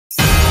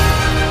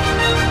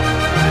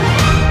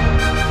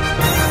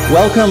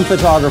Welcome,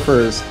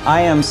 photographers.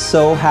 I am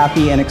so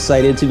happy and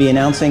excited to be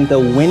announcing the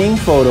winning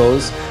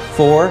photos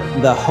for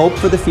the Hope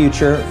for the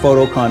Future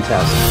photo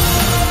contest.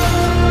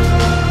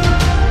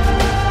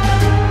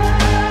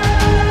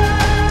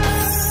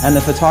 And the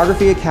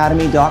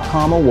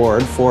photographyacademy.com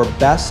award for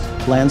Best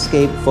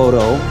Landscape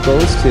Photo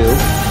goes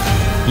to...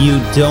 You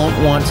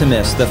don't want to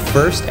miss the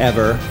first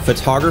ever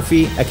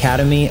Photography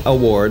Academy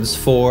Awards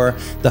for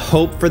the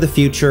Hope for the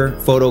Future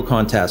photo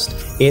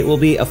contest. It will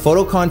be a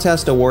photo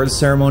contest awards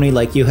ceremony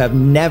like you have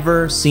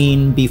never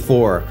seen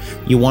before.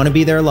 You want to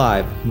be there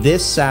live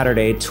this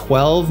Saturday,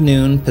 12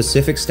 noon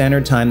Pacific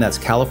Standard Time. That's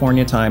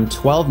California time,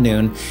 12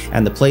 noon.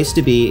 And the place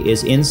to be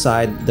is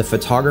inside the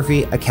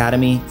Photography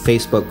Academy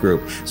Facebook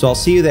group. So I'll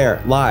see you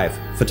there live,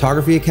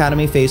 Photography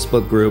Academy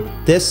Facebook group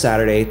this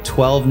Saturday,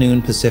 12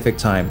 noon Pacific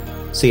time.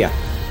 See ya.